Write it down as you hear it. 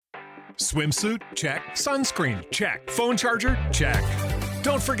Swimsuit? Check. Sunscreen? Check. Phone charger? Check.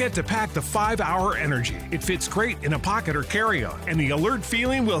 Don't forget to pack the 5-Hour Energy. It fits great in a pocket or carry-on, and the alert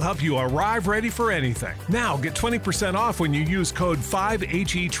feeling will help you arrive ready for anything. Now get 20% off when you use code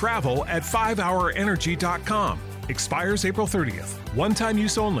 5HETRAVEL at 5hourenergy.com. Expires April 30th. One-time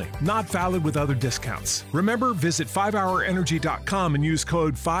use only. Not valid with other discounts. Remember, visit 5hourenergy.com and use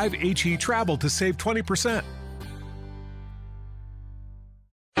code 5HETRAVEL to save 20%.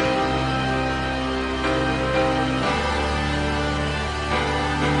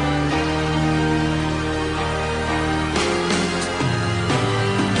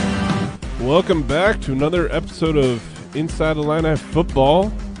 Welcome back to another episode of Inside Illini Football.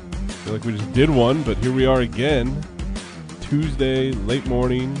 I feel like we just did one, but here we are again. Tuesday, late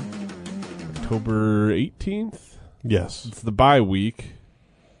morning, October 18th? Yes. It's the bye week,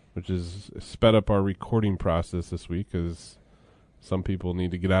 which has sped up our recording process this week because some people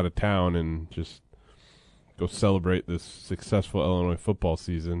need to get out of town and just go celebrate this successful Illinois football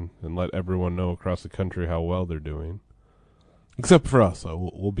season and let everyone know across the country how well they're doing. Except for us,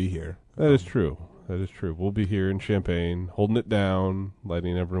 so we'll be here. That is true. That is true. We'll be here in Champaign, holding it down,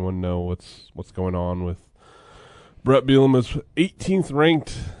 letting everyone know what's going on with Brett Bielema's 18th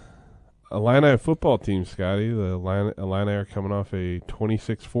ranked Illini football team, Scotty. The Illini are coming off a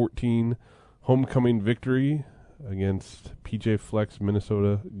 26-14 homecoming victory against PJ Fleck's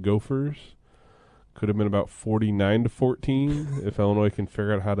Minnesota Gophers. Could have been about 49-14 if Illinois can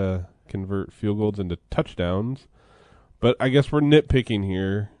figure out how to convert field goals into touchdowns. But I guess we're nitpicking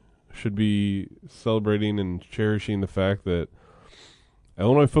here. Should be celebrating and cherishing the fact that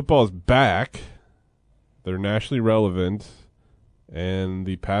Illinois football is back. They're nationally relevant, and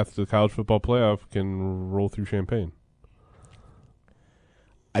the path to the college football playoff can roll through Champaign.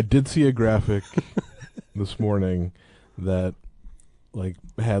 I did see a graphic this morning that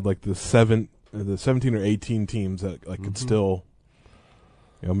had the 17 or 18 teams that could still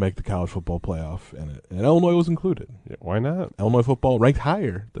make the college football playoff, and Illinois was included. Yeah, why not? Illinois football ranked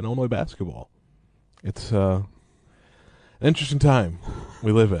higher than Illinois basketball. It's an interesting time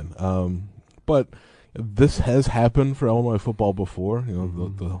we live in. But this has happened for Illinois football before.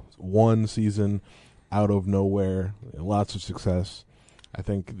 The one season out of nowhere, lots of success. I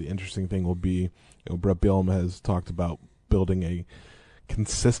think the interesting thing will be, Brett Bielema has talked about building a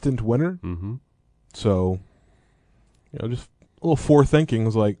consistent winner. Mm-hmm. So, just a little forethinking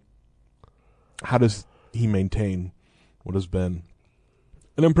was like, how does he maintain what has been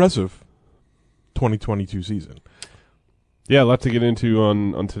an impressive 2022 season? Yeah, a lot to get into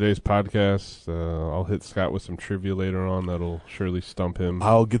on today's podcast. I'll hit Scott with some trivia later on that'll surely stump him.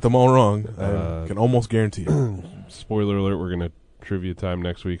 I'll get them all wrong. I can almost guarantee it. Spoiler alert, we're going to trivia time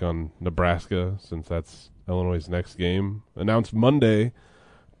next week on Nebraska, since that's Illinois' next game. Announced Monday,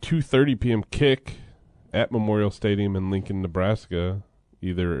 2:30 p.m. kick at Memorial Stadium in Lincoln, Nebraska.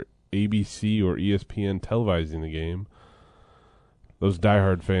 Either ABC or ESPN televising the game. Those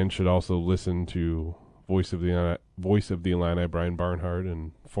diehard fans should also listen to voice of the Illini, Brian Barnhart,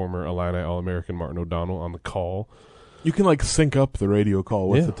 and former Illini All-American Martin O'Donnell on the call. You can sync up the radio call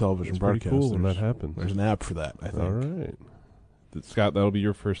with the television broadcast. Pretty cool when that happens. There's an app for that, I think. All right. Scott, that'll be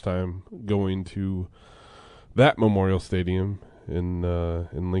your first time going to that Memorial Stadium in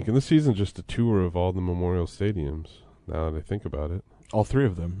Lincoln. This season's just a tour of all the Memorial Stadiums, now that I think about it. All three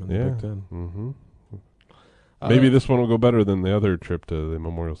of them in the Big Ten. Mm-hmm. Maybe this one will go better than the other trip to the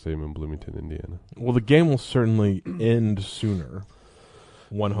Memorial Stadium in Bloomington, Indiana. Well, the game will certainly end sooner.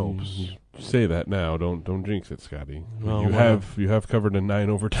 One hopes. You say that now. Don't jinx it, Scotty. Well, you have covered a 9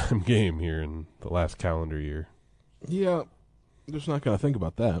 overtime game here in the last calendar year. Yeah, I'm just not going to think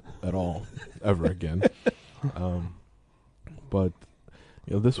about that at all ever again. But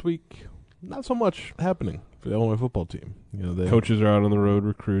this week, not so much happening for the Illinois football team. Coaches are out on the road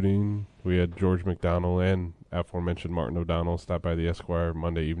recruiting. We had George McDonald and aforementioned Martin O'Donnell stop by the Esquire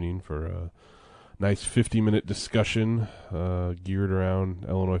Monday evening for a nice 50-minute discussion geared around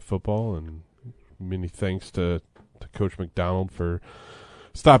Illinois football. And many thanks to Coach McDonald for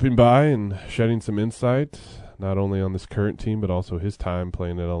stopping by and shedding some insight, not only on this current team, but also his time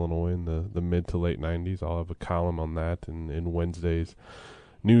playing at Illinois in the mid to late 90s. I'll have a column on that in Wednesday's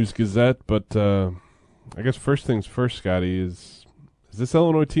News Gazette. But I guess first things first, Scotty, is this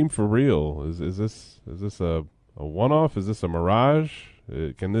Illinois team for real? Is this a one-off? Is this a mirage?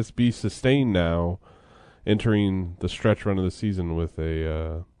 Can this be sustained now, entering the stretch run of the season with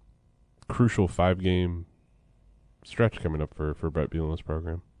a crucial 5-game stretch coming up for Brett Bielema's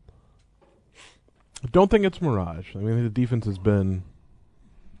program? I don't think it's mirage. I mean, the defense has been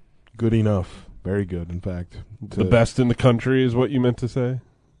good enough, very good, in fact. The best in the country is what you meant to say?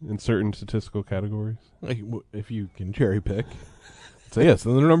 in certain statistical categories? Like, if you can cherry pick. So, yes,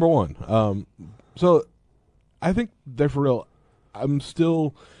 then they're number one. So, I think they're for real. I'm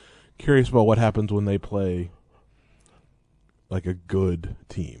still curious about what happens when they play like a good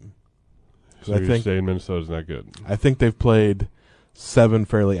team. So you're saying Minnesota's not good? I think they've played 7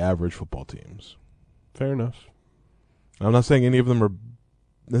 fairly average football teams. Fair enough. I'm not saying any of them are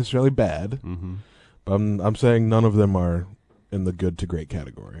necessarily bad, but I'm saying none of them are in the good to great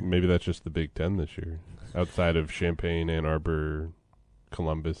category. Maybe that's just the Big Ten this year, outside of Champaign, Ann Arbor,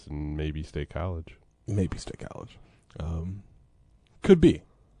 Columbus, and maybe State College. Maybe State College. Could be.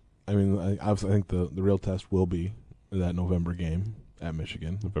 I mean, I think the real test will be that November game at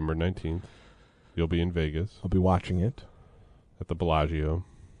Michigan. November 19th. You'll be in Vegas. I'll be watching it. At the Bellagio.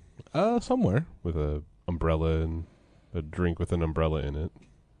 Somewhere. With a umbrella and a drink with an umbrella in it.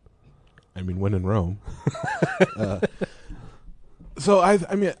 I mean, when in Rome. So,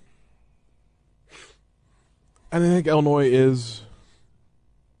 I mean, I think Illinois is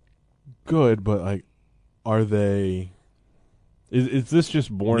good, but, like, are they... Is this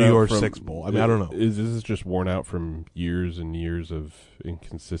just born New out Year's from... Six Bowl? I mean, I don't know. Is this just worn out from years and years of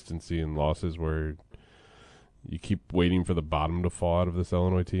inconsistency and losses where you keep waiting for the bottom to fall out of this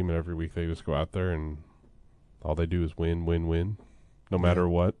Illinois team, and every week they just go out there and all they do is win, win, win, no matter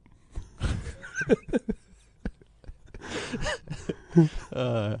what?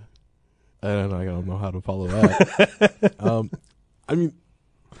 I don't know how to follow that. I mean,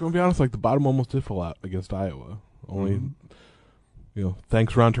 if I'm going to be honest, like, the bottom almost did fall out against Iowa. Only...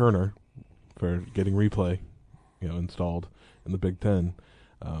 thanks Ron Turner for getting replay, installed in the Big Ten.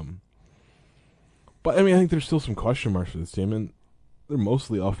 But I mean, I think there's still some question marks for this team, and they're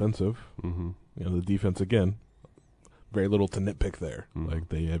mostly offensive. Mm-hmm. The defense again, very little to nitpick there. Like,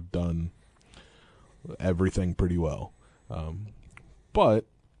 they have done everything pretty well. But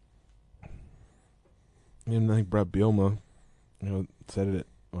I think Brett Bielema, said it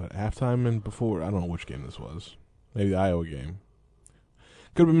at halftime and before. I don't know which game this was. Maybe the Iowa game.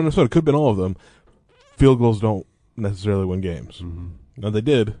 Could have been Minnesota. Could have been all of them. Field goals don't necessarily win games. Mm-hmm. Now, they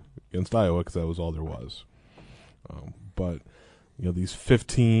did against Iowa because that was all there was. But, these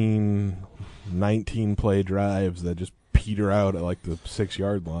 15, 19 play drives that just peter out at like the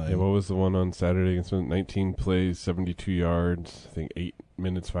 6-yard line. Yeah, what was the one on Saturday against 19 plays, 72 yards, I think 8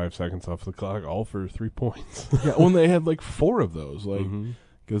 minutes, 5 seconds off the clock, all for 3 points. Yeah, when they had like 4 of those. Like,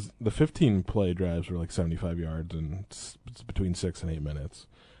 because the 15 play drives were like 75 yards and it's between 6 and 8 minutes.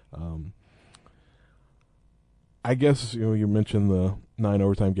 I guess, you mentioned the 9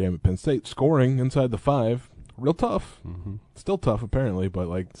 overtime game at Penn State. Scoring inside the 5, real tough. Mm-hmm. Still tough, apparently, but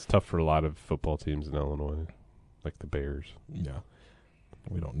like... It's tough for a lot of football teams in Illinois, like the Bears. Yeah.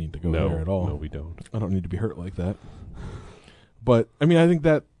 We don't need to go there at all. No, we don't. I don't need to be hurt like that. But, I mean, I think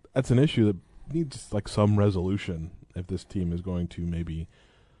that's an issue that needs like some resolution if this team is going to maybe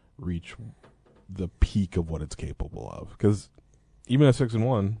reach the peak of what it's capable of. Because even at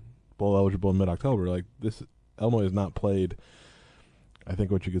 6-1, bowl eligible in mid-October, like this... Illinois has not played, I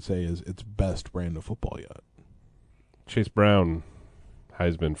think what you could say is its best brand of football yet. Chase Brown,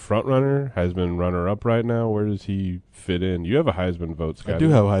 Heisman frontrunner, Heisman runner-up right now. Where does he fit in? You have a Heisman vote, Scott. I do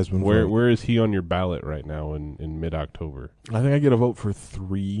have a Heisman vote. Where is he on your ballot right now in mid-October? I think I get a vote for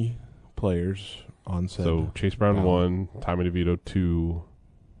 3 players on said. So Chase Brown ballot. 1, Tommy DeVito 2,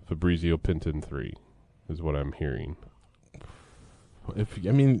 Fabrizio Pinton 3 is what I'm hearing.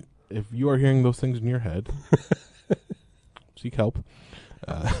 If you are hearing those things in your head, seek help.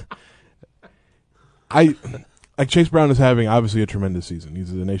 Chase Brown is having obviously a tremendous season.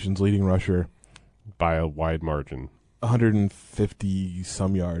 He's the nation's leading rusher by a wide margin. 150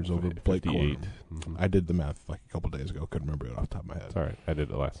 some yards over Blake Corum. Mm-hmm. I did the math like a couple days ago. Couldn't remember it off the top of my head. It's all right. I did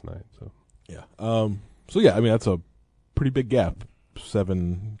it last night. So yeah. So yeah, I mean that's a pretty big gap.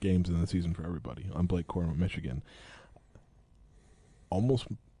 7 games in the season for everybody on Blake Corum at Michigan.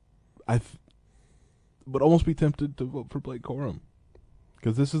 Would almost be tempted to vote for Blake Corum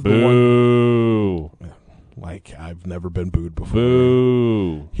because this is the one. Like, I've never been booed before.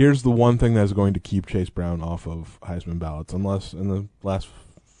 Boo! Here's the one thing that's going to keep Chase Brown off of Heisman ballots, unless in the last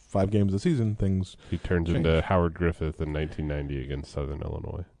 5 games of the season he turns change. into Howard Griffith in 1990 against Southern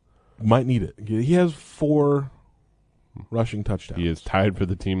Illinois. Might need it. He has 4 rushing touchdowns. He is tied for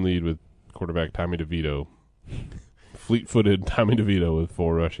the team lead with quarterback Tommy DeVito. Fleet-footed Tommy DeVito with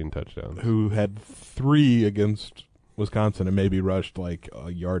 4 rushing touchdowns. Who had 3 against Wisconsin and maybe rushed like a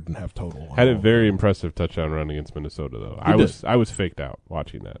 1.5 yards total. Had a very impressive touchdown run against Minnesota, though. I was faked out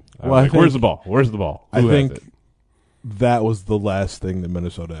watching that. Where's the ball? Where's the ball? I think that was the last thing that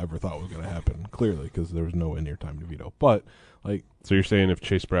Minnesota ever thought was going to happen, clearly, because there was no in-year time to veto. But, like... So you're saying if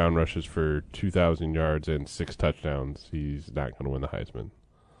Chase Brown rushes for 2,000 yards and 6 touchdowns, he's not going to win the Heisman?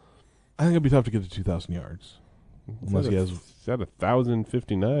 I think it'd be tough to get to 2,000 yards. Unless he has... He's at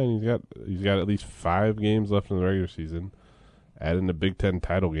 1,059. He's got at least 5 games left in the regular season. Add in the Big Ten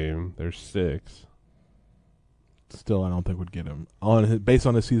title game, there's 6. Still, I don't think would get him. Based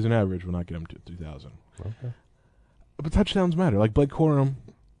on his season average, would not get him to 2,000. Okay. But touchdowns matter. Like, Blake Corum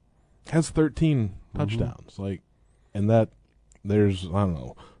has 13 touchdowns. Like, and that, there's, I don't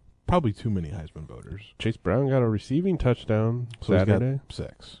know, probably too many Heisman voters. Chase Brown got a receiving touchdown Saturday. He's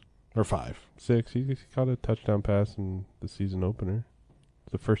got 6. Or 5. 6. He caught a touchdown pass in the season opener.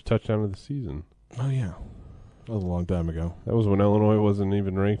 It's the first touchdown of the season. Oh, yeah. That was a long time ago. That was when Illinois wasn't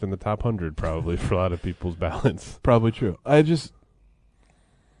even ranked in the top 100, probably, for a lot of people's ballots. Probably true. There's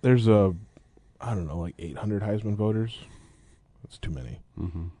I don't know, like 800 Heisman voters. That's too many.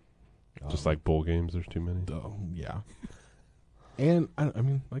 Mm-hmm. Just like bowl games, there's too many. Oh, yeah. And, I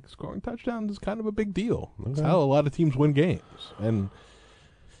mean, like, scoring touchdowns is kind of a big deal. Okay. It's how a lot of teams win games. And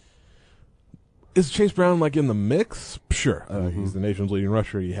is Chase Brown, like, in the mix? Sure. He's the nation's leading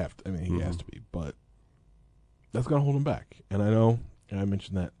rusher. He has to be. But that's going to hold him back. And I know, I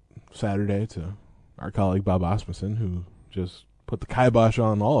mentioned that Saturday to our colleague Bob Osmussen, who just put the kibosh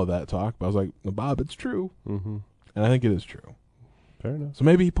on all of that talk. But I was like, well, Bob, it's true. Mm-hmm. And I think it is true. Fair enough. So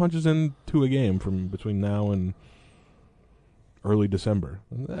maybe he punches into a game from between now and early December.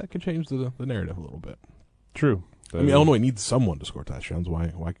 And that could change the narrative a little bit. True. I mean, Illinois needs someone to score touchdowns.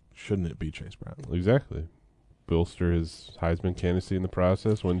 Why shouldn't it be Chase Brown? Exactly. Bolster his Heisman candidacy in the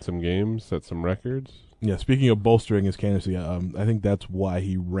process, win some games, set some records. Yeah, speaking of bolstering his candidacy, I think that's why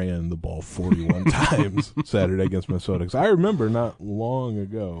he ran the ball 41 times Saturday against Minnesota. Because I remember not long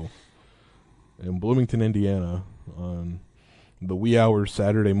ago in Bloomington, Indiana, on the wee hours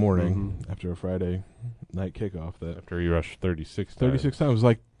Saturday morning after a Friday night kickoff. After he rushed 36 times. 36 times.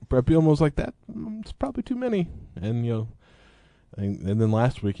 Like, Brett Bielema was like, it's probably too many. And, and then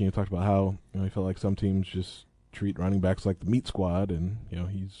last week he talked about how he felt like some teams just treat running backs like the meat squad, and,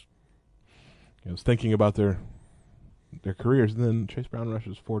 he's thinking about their careers. And then Chase Brown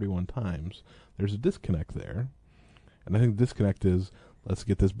rushes 41 times. There's a disconnect there. And I think the disconnect is, let's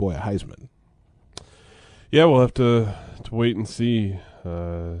get this boy a Heisman. Yeah, we'll have to wait and see.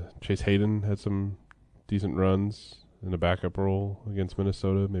 Chase Hayden had some decent runs in a backup role against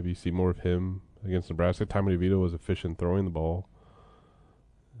Minnesota. Maybe you see more of him against Nebraska. Tommy DeVito was efficient throwing the ball.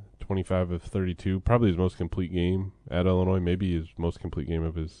 25 of 32. Probably his most complete game at Illinois. Maybe his most complete game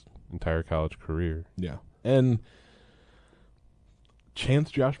of his entire college career. Yeah. And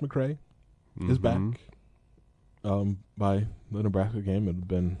Chance Josh McCray is back by the Nebraska game. It had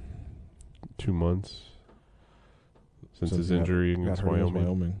been 2 months since his injury against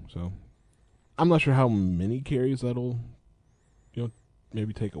Wyoming. So I'm not sure how many carries that'll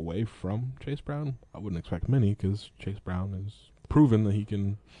maybe take away from Chase Brown. I wouldn't expect many because Chase Brown has proven that he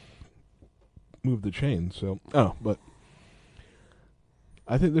can move the chains. So but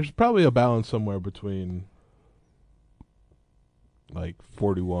I think there's probably a balance somewhere between like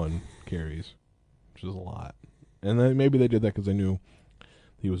 41 carries, which is a lot. And then maybe they did that because they knew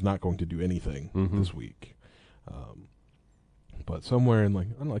he was not going to do anything this week. But somewhere in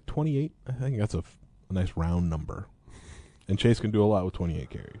like 28, I think that's a nice round number. And Chase can do a lot with 28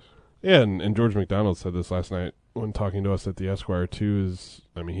 carries. Yeah, and George McDonald said this last night when talking to us at the Esquire too.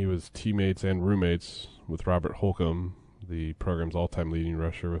 He was teammates and roommates with Robert Holcomb, the program's all-time leading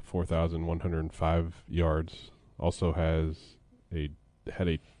rusher with 4,105 yards. Also had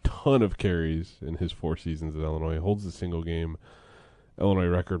a ton of carries in his 4 seasons at Illinois. Holds the single game Illinois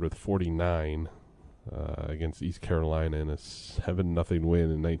record with 49 against East Carolina in a 7-0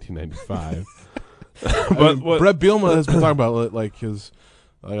 win in 1995. Brett Bielema has been talking about his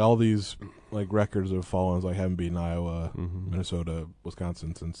all these records have fallen, haven't beaten Iowa, Minnesota,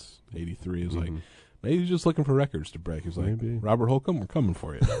 Wisconsin since '83. Is maybe he's just looking for records to break. He's maybe. Robert Holcomb, we're coming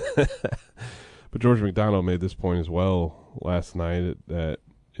for you. But George McDonald made this point as well last night that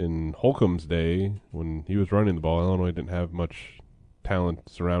in Holcomb's day, when he was running the ball, Illinois didn't have much talent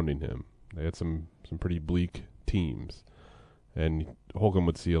surrounding him. They had some pretty bleak teams. And Holcomb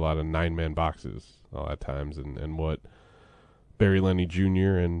would see a lot of 9-man boxes at times. And what Barry Lenny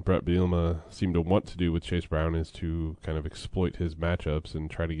Jr. and Brett Bielema seem to want to do with Chase Brown is to kind of exploit his matchups and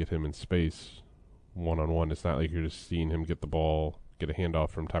try to get him in space one-on-one. It's not like you're just seeing him get the ball, get a handoff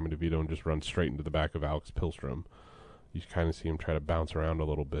from Tommy DeVito, and just run straight into the back of Alex Pihlstrom. You kind of see him try to bounce around a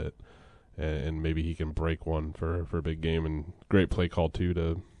little bit, and maybe he can break one for a big game. And great play call, too,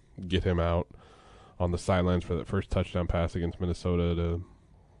 to get him out on the sidelines for that first touchdown pass against Minnesota to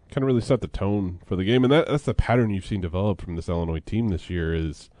kind of really set the tone for the game. And that's the pattern you've seen develop from this Illinois team this year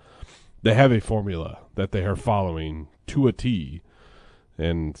is they have a formula that they are following to a T.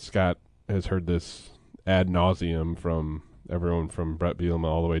 And Scott has heard this ad nauseum from everyone from Brett Bielema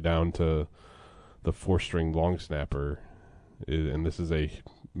all the way down to the 4-string long snapper. And this is a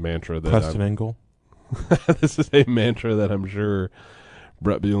mantra that Preston Engel. This is a mantra that I'm sure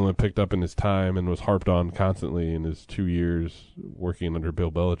Brett Bielema picked up in his time and was harped on constantly in his 2 years working under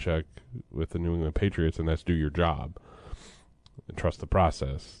Bill Belichick with the New England Patriots, and that's do your job and trust the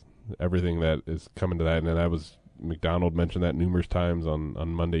process. Everything that is coming to that, and then McDonald mentioned that numerous times on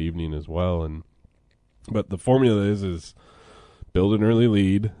Monday evening as well. But the formula is build an early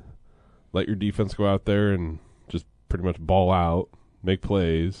lead, let your defense go out there and just pretty much ball out, make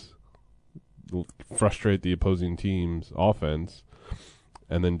plays, frustrate the opposing team's offense,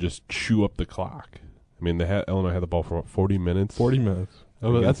 and then just chew up the clock. I mean, Illinois had the ball for 40 minutes. 40 minutes.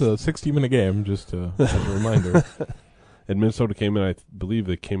 Oh, that's a 60-minute game, just as a reminder. And Minnesota came in, I believe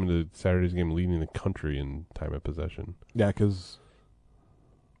they came into Saturday's game leading the country in time of possession. Yeah, because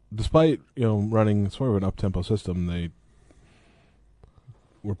despite running sort of an up-tempo system, they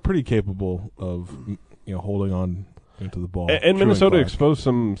were pretty capable of holding on into the ball. And Minnesota exposed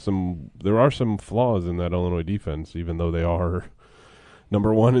some. There are some flaws in that Illinois defense, even though they are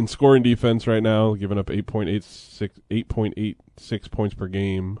number one in scoring defense right now, giving up 8.86 points per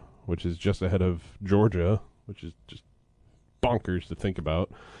game, which is just ahead of Georgia, which is just bonkers to think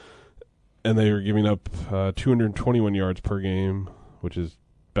about. And they were giving up 221 yards per game, which is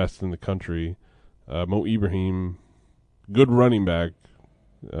best in the country. Mo Ibrahim, good running back,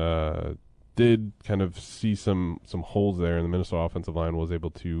 did kind of see some holes there, and the Minnesota offensive line was able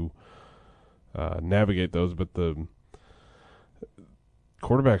to navigate those, but the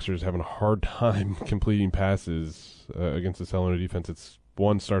quarterbacks are just having a hard time completing passes against this Illinois defense.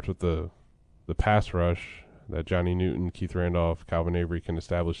 Starts with the pass rush that Johnny Newton, Keith Randolph, Calvin Avery can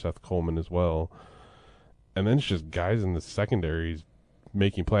establish, Seth Coleman as well. And then it's just guys in the secondaries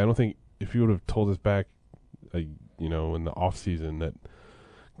making play. I don't think if you would have told us back, in the offseason that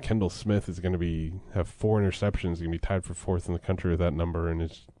Kendall Smith is going to have 4 interceptions, going to be tied for 4th in the country with that number, and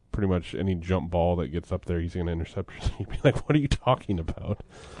it's pretty much any jump ball that gets up there, he's going to intercept. You'd be like, what are you talking about?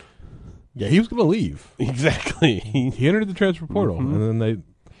 Yeah, he was going to leave. Exactly. He entered the transfer portal, and then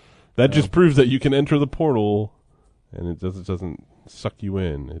That just proves that you can enter the portal, and it doesn't suck you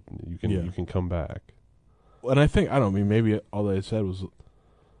in. You can come back. And I think maybe all they had to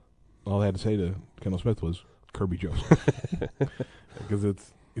say to Kendall Smith was Kirby Joseph, because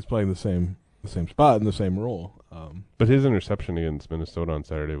he's playing the same spot in the same role. But his interception against Minnesota on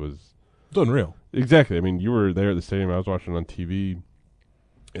Saturday was unreal. Exactly. I mean, you were there at the stadium. I was watching on TV.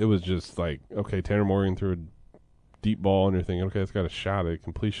 It was just like, okay, Tanner Morgan threw a deep ball, and you're thinking, okay, it's got a shot at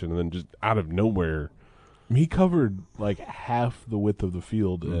completion, and then just out of nowhere, he covered like half the width of the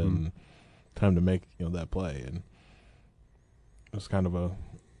field in time to make that play, and it was kind of a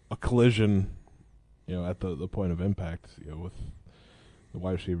collision, at the point of impact, with the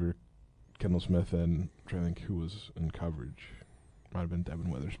wide receiver Kendall Smith and I think who was in coverage, might have been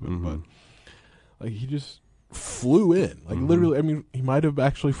Devin Witherspoon, but like he just flew in, like literally. I mean, he might have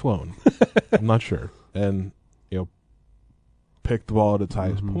actually flown. I'm not sure, and picked the ball at its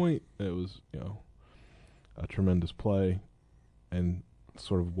highest point. It was, a tremendous play, and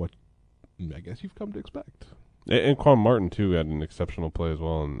sort of what I guess you've come to expect. And Quan Martin, too, had an exceptional play as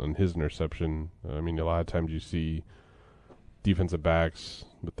well on his interception. I mean, a lot of times you see defensive backs,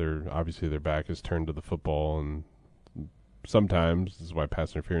 but their back is turned to the football, and sometimes, this is why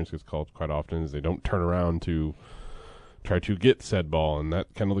pass interference gets called quite often, is they don't turn around to try to get said ball, and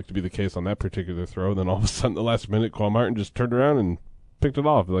that kind of looked to be the case on that particular throw. Then all of a sudden, the last minute, Quan Martin just turned around and picked it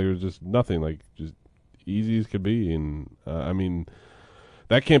off. Like it was just nothing, like just easy as could be. And I mean,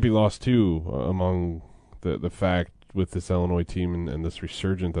 that can't be lost too among the fact with this Illinois team and this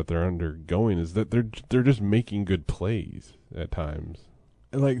resurgence that they're undergoing is that they're just making good plays at times,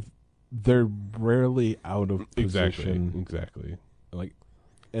 and like they're rarely out of position. Exactly. Like,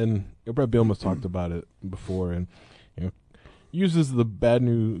 and Brett Bielema's talked about it before, and uses the Bad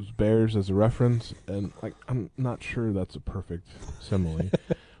News Bears as a reference, and like I'm not sure that's a perfect simile,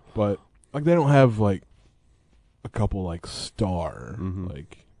 but like they don't have like a couple like star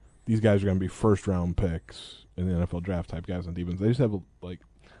like these guys are going to be 1st round picks in the NFL draft type guys on defense. They just have like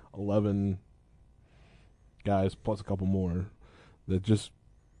 11 guys plus a couple more that just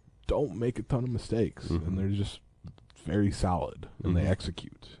don't make a ton of mistakes, and they're just very solid and they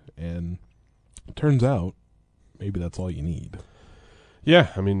execute. And it turns out maybe that's all you need. Yeah,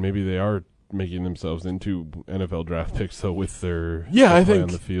 I mean, maybe they are making themselves into NFL draft picks, though, with their I play think on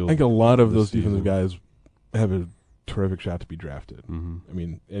the field. I think a lot of this those season. defensive guys have a terrific shot to be drafted. Mm-hmm. I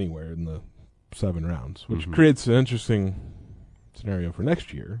mean, anywhere in the 7 rounds, which Mhm. creates an interesting scenario for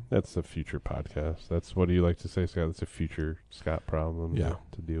next year. That's a future podcast. That's what do you like to say, Scott? That's a future Scott problem Yeah.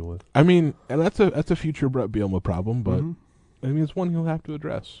 to deal with. I mean, and that's a future Brett Bielema problem, but Mhm. I mean, it's one he'll have to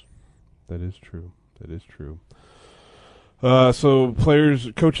address. That is true. That is true. So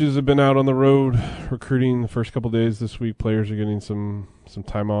coaches have been out on the road recruiting the first couple days this week. Players are getting some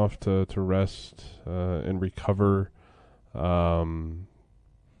time off to rest and recover.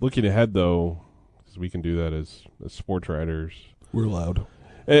 Looking ahead, though, because we can do that as sports writers. We're allowed.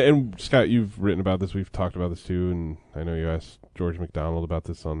 And Scott, you've written about this. We've talked about this too, and I know you asked George McDonald about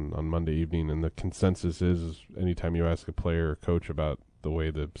this on Monday evening. And the consensus is anytime you ask a player or coach about the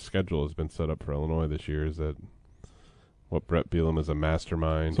way the schedule has been set up for Illinois this year, is that what Brett Bielema is a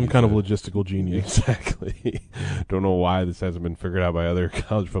mastermind. Some He's kind of logistical genius. Exactly. Don't know why this hasn't been figured out by other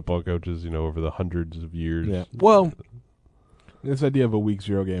college football coaches, over the hundreds of years. Yeah. Well, this idea of a week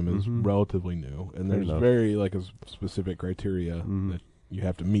 0 game is Mhm. relatively new, and Fair there's enough. very a specific criteria Mhm. that you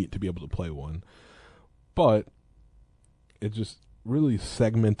have to meet to be able to play one. But it just really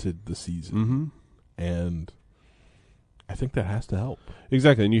segmented the season, Mm-hmm. and I think that has to help.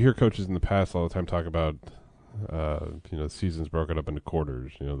 Exactly, and you hear coaches in the past all the time talk about, the season's broken up into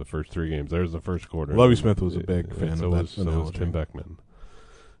quarters. The first 3 games. There's the first quarter. Lovie Smith was a big fan so of that was, so was analogy. Tim Beckman.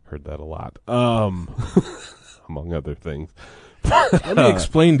 Heard that a lot, among other things. Let me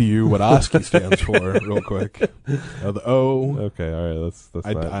explain to you what OSCE stands for real quick. The O. Okay, all right. Let's.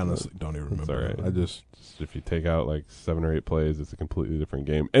 I not, honestly don't even that's remember. all right. I just if you take out like 7 or 8 plays, it's a completely different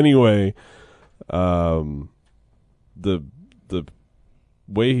game. Anyway, the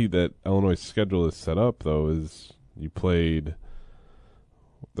way that Illinois' schedule is set up, though, is you played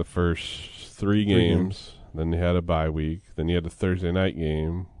the first 3 games, then you had a bye week, then you had a Thursday night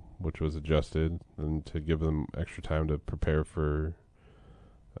game, which was adjusted, and to give them extra time to prepare for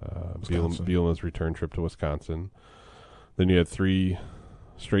Wisconsin. Bielema's return trip to Wisconsin. Then you had 3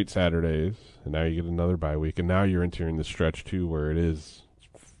 straight Saturdays, and now you get another bye week, and now you're entering the stretch too, where it is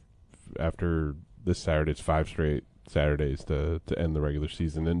after this Saturday, it's 5 straight Saturdays to end the regular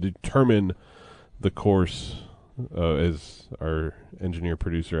season and determine the course. As our engineer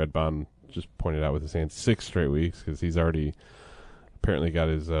producer Ed Bond just pointed out with his hand, 6 straight weeks, because he's already apparently got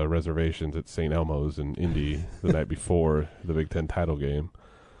his reservations at St. Elmo's in Indy the night before the Big Ten title game,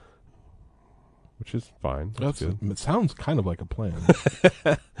 which is fine. That's good. it sounds kind of like a plan.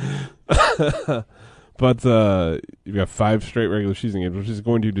 But you've got 5 straight regular season games, which is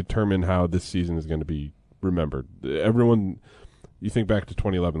going to determine how this season is going to be remembered. Everyone, you think back to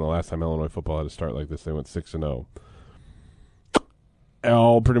 2011, the last time Illinois football had a start like this, they went 6-0.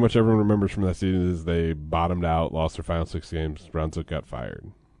 Pretty much everyone remembers from that season is they bottomed out, lost their final 6 games. Brunswick got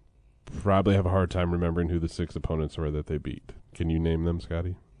fired. Probably have a hard time remembering who the 6 opponents were that they beat. Can you name them,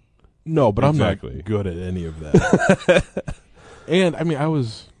 Scotty? No, but Exactly. I'm not good at any of that. And I mean, I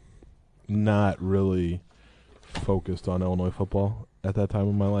was not really focused on Illinois football at that time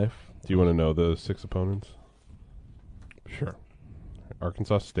in my life. Do you want to know the 6 opponents? Sure.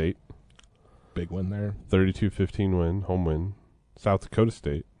 Arkansas State, Big win there. 32-15 win, home win. South Dakota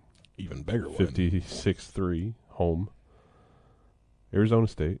State, Even bigger win. 56-3, home. Arizona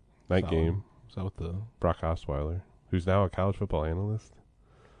State, night Solid. game. Is that what the Brock Osweiler, who's now a college football analyst.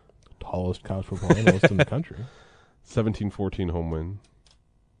 tallest college football analyst in the country? 17-14 home win.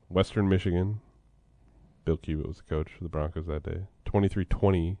 Western Michigan, Bill Cubitt was the coach for the Broncos that day.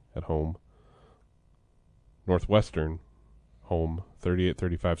 23-20 at home. Northwestern, home,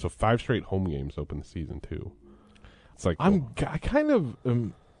 38-35. So 5 straight home games open the season, too. It's like I kind of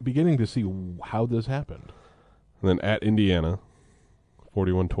am beginning to see how this happened. And then at Indiana,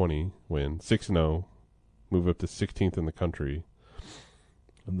 41-20 win, 6-0, move up to 16th in the country,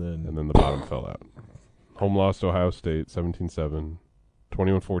 And and then the bottom fell out. Home loss to Ohio State, 17-7,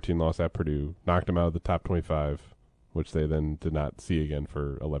 21-14 loss at Purdue, knocked them out of the top 25, which they then did not see again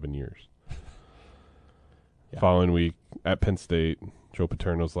for 11 years. Yeah. Following week, at Penn State, Joe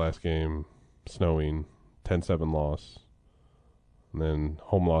Paterno's last game, snowing, 10-7 loss. And then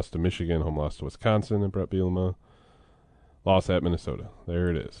home loss to Michigan, home loss to Wisconsin and Brett Bielema. Loss at Minnesota. There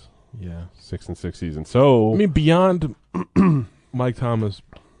it is. yeah. 6-6 season. So I mean, beyond Mike Thomas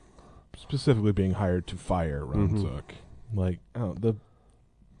specifically being hired to fire Ron Mhm. Zook, like,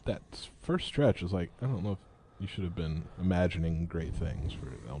 that first stretch is like, I don't know if you should have been imagining great things for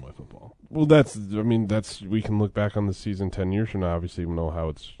Illinois football. well, that's we can look back on the season 10 years from now. Obviously, we know how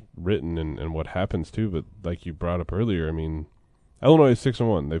it's written and what happens too. But like you brought up earlier, I mean, Illinois is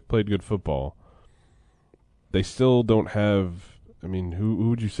 6-1. They've played good football. They still don't have. I mean, who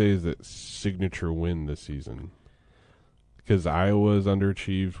would you say is the signature win this season? Because Iowa's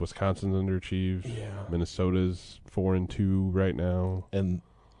underachieved, Wisconsin's underachieved, Minnesota's 4-2 right now, and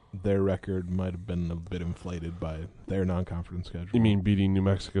their record might have been a bit inflated by their non-conference schedule. You mean beating New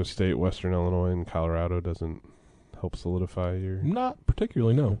Mexico State, Western Illinois, and Colorado doesn't help solidify your? Not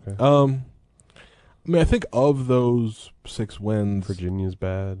particularly, no. Okay. I mean, I think of those 6 wins, Virginia's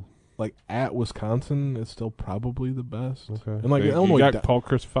bad. Like at Wisconsin is still probably the best. Okay, and like Illinois got Paul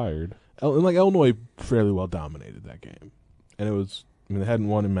Chryst fired, and like Illinois fairly well dominated that game, and it was. I mean, they hadn't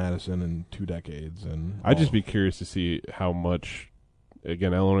won in Madison in 2 decades, and I'd just be curious to see how much.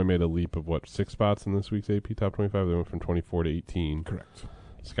 Again, Illinois made a leap of 6 spots in this week's AP Top 25. They went from 24 to 18. Correct.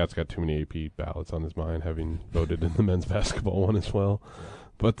 Scott's got too many AP ballots on his mind, having voted in the men's basketball one as well.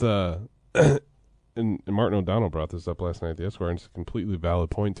 But and Martin O'Donnell brought this up last night at the Esquire, and it's a completely valid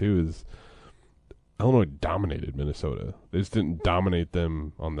point too. Is Illinois dominated Minnesota? They just didn't dominate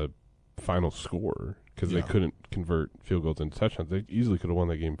them on the final score because they couldn't convert field goals into touchdowns. They easily could have won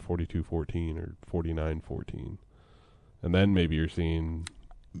that game 42-14 or 49-14. And then maybe you're seeing...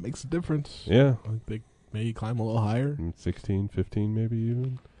 Makes a difference. Yeah. Like they maybe climb a little higher. 16, 15 maybe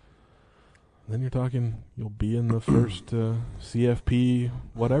even. Then you're talking, you'll be in the first CFP,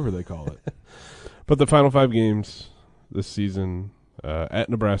 whatever they call it. But the final 5 games this season, at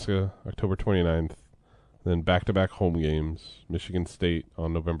Nebraska, October 29th, then back-to-back home games, Michigan State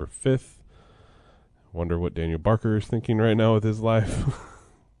on November 5th. Wonder what Daniel Barker is thinking right now with his life.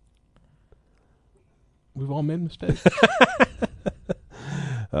 We've all made mistakes.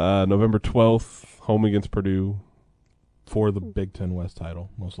 November 12th, home against Purdue. For the Big Ten West title,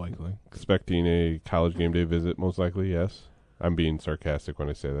 most likely. Expecting a college game day visit, most likely, yes. I'm being sarcastic when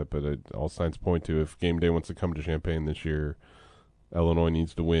I say that, but all signs point to if game day wants to come to Champaign this year, Illinois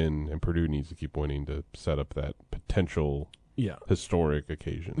needs to win, and Purdue needs to keep winning to set up that potential historic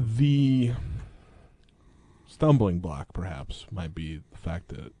occasion. The stumbling block, perhaps, might be the fact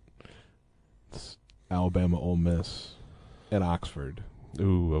that it's Alabama, Ole Miss, and Oxford.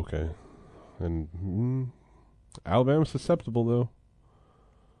 Ooh, okay. And Alabama's susceptible, though.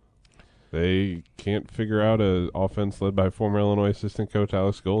 They can't figure out an offense led by former Illinois assistant coach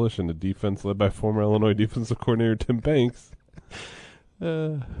Alex Golesh and a defense led by former Illinois defensive coordinator Tim Banks.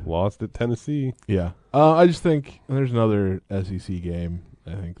 Lost at Tennessee. Yeah. I just think there's another SEC game,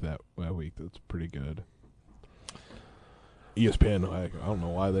 I think, that week that's pretty good. ESPN, I don't know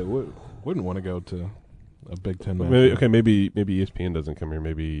why they wouldn't want to go to a Big Ten match. Maybe ESPN doesn't come here.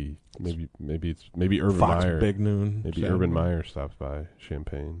 Maybe Urban Fox Meyer. Big Noon. Maybe Saturday. Urban Meyer stops by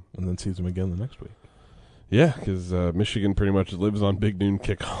Champaign. And then sees them again the next week. Yeah, because Michigan pretty much lives on Big Noon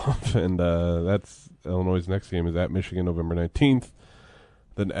kickoff, and that's Illinois' next game is at Michigan November 19th,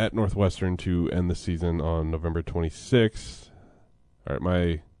 then at Northwestern to end the season on November 26th. All right,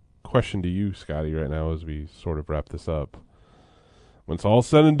 my question to you, Scotty, right now as we sort of wrap this up. When it's all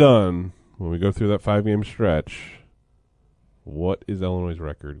said and done, when we go through that 5-game stretch, what is Illinois'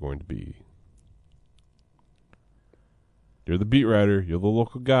 record going to be? You're the beat writer. You're the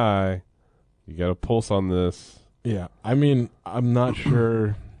local guy. You got a pulse on this. Yeah, I mean, I'm not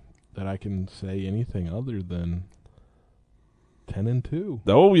sure that I can say anything other than 10-2.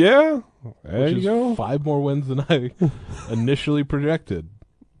 Oh, yeah? There which you is go. 5 more wins than I initially projected.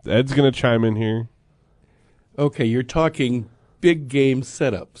 Ed's going to chime in here. Okay, you're talking big game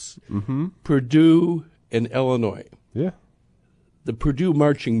setups. Mm-hmm. Purdue and Illinois. Yeah. The Purdue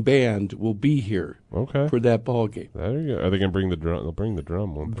marching band will be here Okay. for that ball game. There you go. Are they going to bring the drum? They'll bring the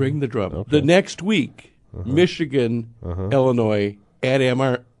drum. Won't they? Bring the drum. Okay. The next week, Michigan, Illinois, at Ann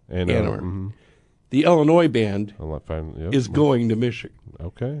Arbor. Mm-hmm. The Illinois band is Yep. going to Michigan.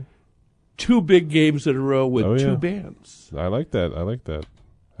 Okay. 2 big games in a row with Oh, yeah. 2 bands. I like that.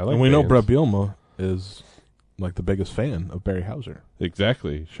 And we know Brett Bielema is like the biggest fan of Barry Hauser.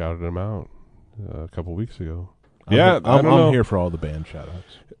 Exactly. Shouted him out a couple weeks ago. I'm here for all the band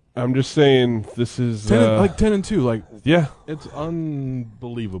shout-outs. I'm just saying this is 10-2. Like, yeah. it's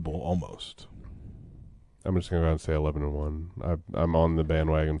unbelievable almost. I'm just gonna go out and say 11-1. I'm on the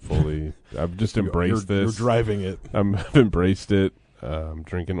bandwagon fully. I've just embraced this. You're driving it. I've embraced it. I'm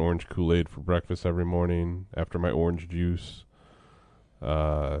drinking orange Kool-Aid for breakfast every morning after my orange juice.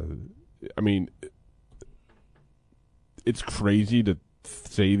 I mean, it's crazy to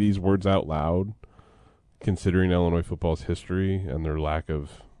say these words out loud, considering Illinois football's history and their lack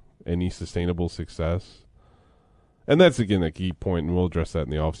of any sustainable success. And that's, again, a key point, and we'll address that in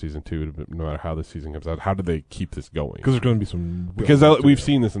the offseason, too, no matter how the season comes out. How do they keep this going? Because there's going to be some... Because we've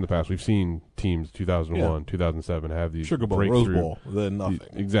seen this in the past. We've seen teams 2001, 2007 have these Sugar Bowl, breakthrough. Rose Bowl, then nothing.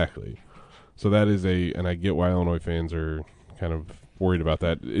 Exactly. So that is and I get why Illinois fans are kind of worried about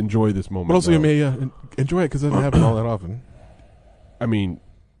that. Enjoy this moment. But also, enjoy it because it doesn't happen all that often. I mean,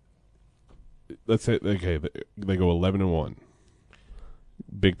 let's say, okay, they go 11-1.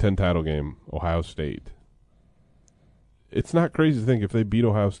 Big Ten title game, Ohio State. It's not crazy to think if they beat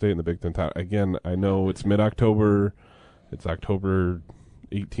Ohio State in the Big Ten title. Again, I know it's mid-October. It's October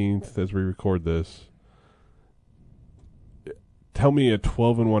 18th as we record this. Tell me a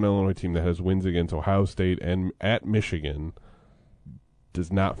 12-1 Illinois team that has wins against Ohio State and at Michigan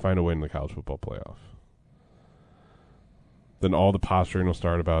does not find a way in the college football playoff. Then all the posturing will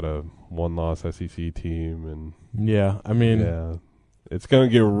start about a one-loss SEC team, and it's going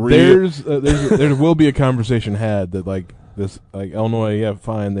to get real. There will be a conversation had that Illinois,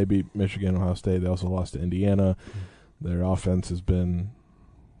 fine, they beat Michigan, Ohio State. They also lost to Indiana. Their offense has been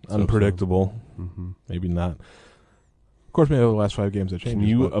unpredictable. Mm-hmm. Maybe not. Of course, maybe over the last 5 games that changes. Can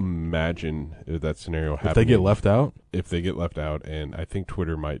you imagine if that scenario happens? If they get left out? If they get left out, and I think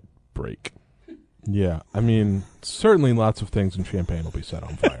Twitter might break. Yeah, I mean, certainly lots of things in Champaign will be set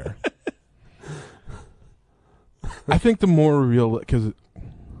on fire. I think the more real, because,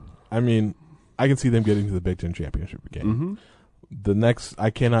 I mean, I can see them getting to the Big Ten championship game. Mm-hmm. I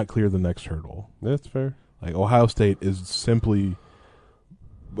cannot clear the next hurdle. That's fair. Like, Ohio State is simply,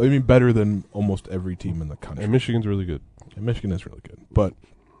 better than almost every team in the country. And Michigan's really good. And Michigan is really good. But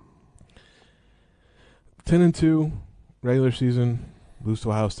 10-2, regular season, lose to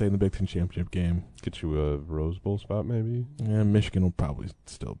Ohio State in the Big Ten championship game. Get you a Rose Bowl spot, maybe? Yeah, Michigan will probably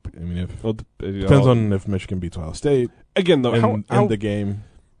still. Depends on if Michigan beats Ohio State. Again, though, in the game,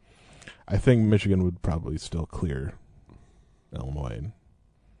 I think Michigan would probably still clear Illinois and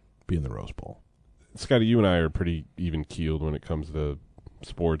be in the Rose Bowl. Scotty, you and I are pretty even-keeled when it comes to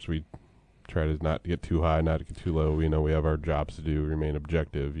sports. We try to not get too high, not to get too low. We know we have our jobs to do, remain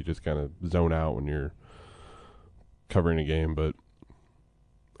objective. You just kind of zone out when you're covering a game. But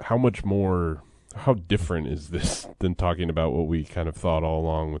how different is this than talking about what we kind of thought all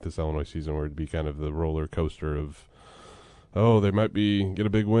along with this Illinois season, where it'd be kind of the roller coaster of, they might get a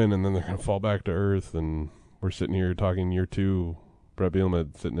big win, and then they're going to fall back to earth, and we're sitting here talking year 2, Brett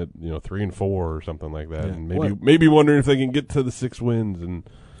Bielema sitting at 3-4 or something like that, and maybe wondering if they can get to the 6 wins, and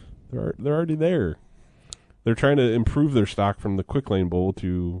they're already there. They're trying to improve their stock from the Quick Lane Bowl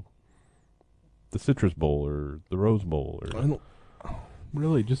to the Citrus Bowl or the Rose Bowl.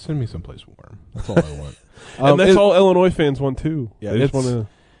 Really, just send me someplace warm. That's all I want. And that's all Illinois fans want too. Yeah, they just want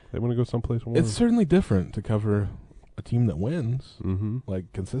to go someplace warm. It's certainly different to cover a team that wins, mm-hmm.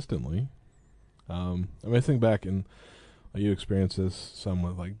 Consistently. I think back and you experience this some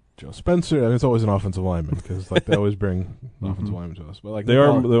with Joe Spencer. I mean, it's always an offensive lineman because they always bring offensive linemen to us. But they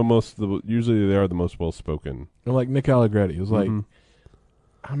are the most. Usually, they are the most well spoken. And Nick Allegretti was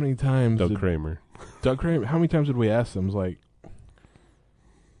how many times? Doug Kramer. How many times did we ask them? It was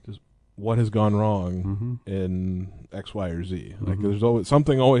just what has gone wrong in X, Y, or Z? There's always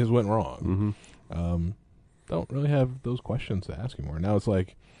something always went wrong. Don't really have those questions to ask anymore. Now it's I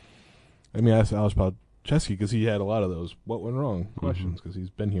asked Alex Podcheski because he had a lot of those what went wrong questions because he's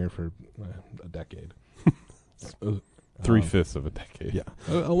been here for a decade. 3/5 of a decade. Yeah,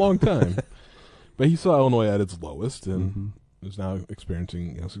 a long time. But he saw Illinois at its lowest and is now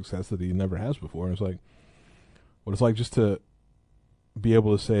experiencing success that he never has before. And it's what it's like just to be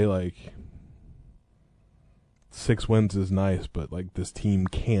able to say 6 wins is nice, but this team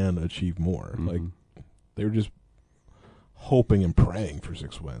can achieve more. They were just hoping and praying for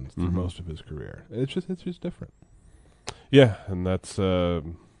 6 wins through most of his career. It's just different. Yeah, and that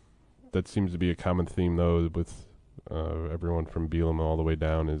seems to be a common theme though with everyone from Bielema all the way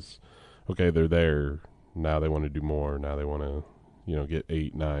down is okay, they're there. Now they want to do more. Now they want to, get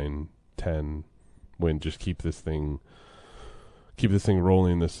 8, 9, 10 wins. Just keep this thing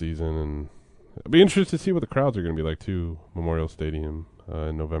rolling this season. And it'll be interesting to see what the crowds are going to be like too. Memorial Stadium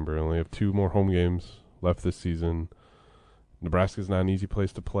in November. Only have 2 more home games left this season. Nebraska's not an easy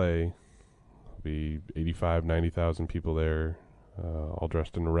place to play. There'll be 85, 90,000 people there, all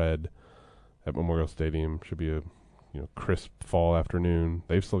dressed in red at Memorial Stadium. Should be a crisp fall afternoon.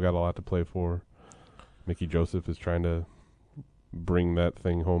 They've still got a lot to play for. Mickey Joseph is trying to bring that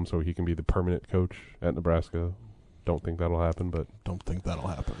thing home so he can be the permanent coach at Nebraska. Don't think that'll happen, but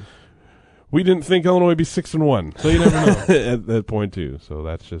we didn't think Illinois would be 6-1, so you never know at that point too. So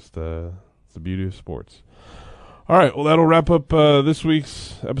that's just it's the beauty of sports. All right, well, that'll wrap up this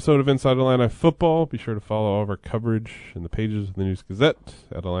week's episode of Inside Illini Football. Be sure to follow all of our coverage in the pages of the News Gazette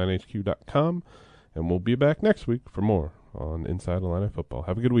at IlliniHQ.com, and we'll be back next week for more on Inside Illini Football.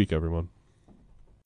 Have a good week, everyone.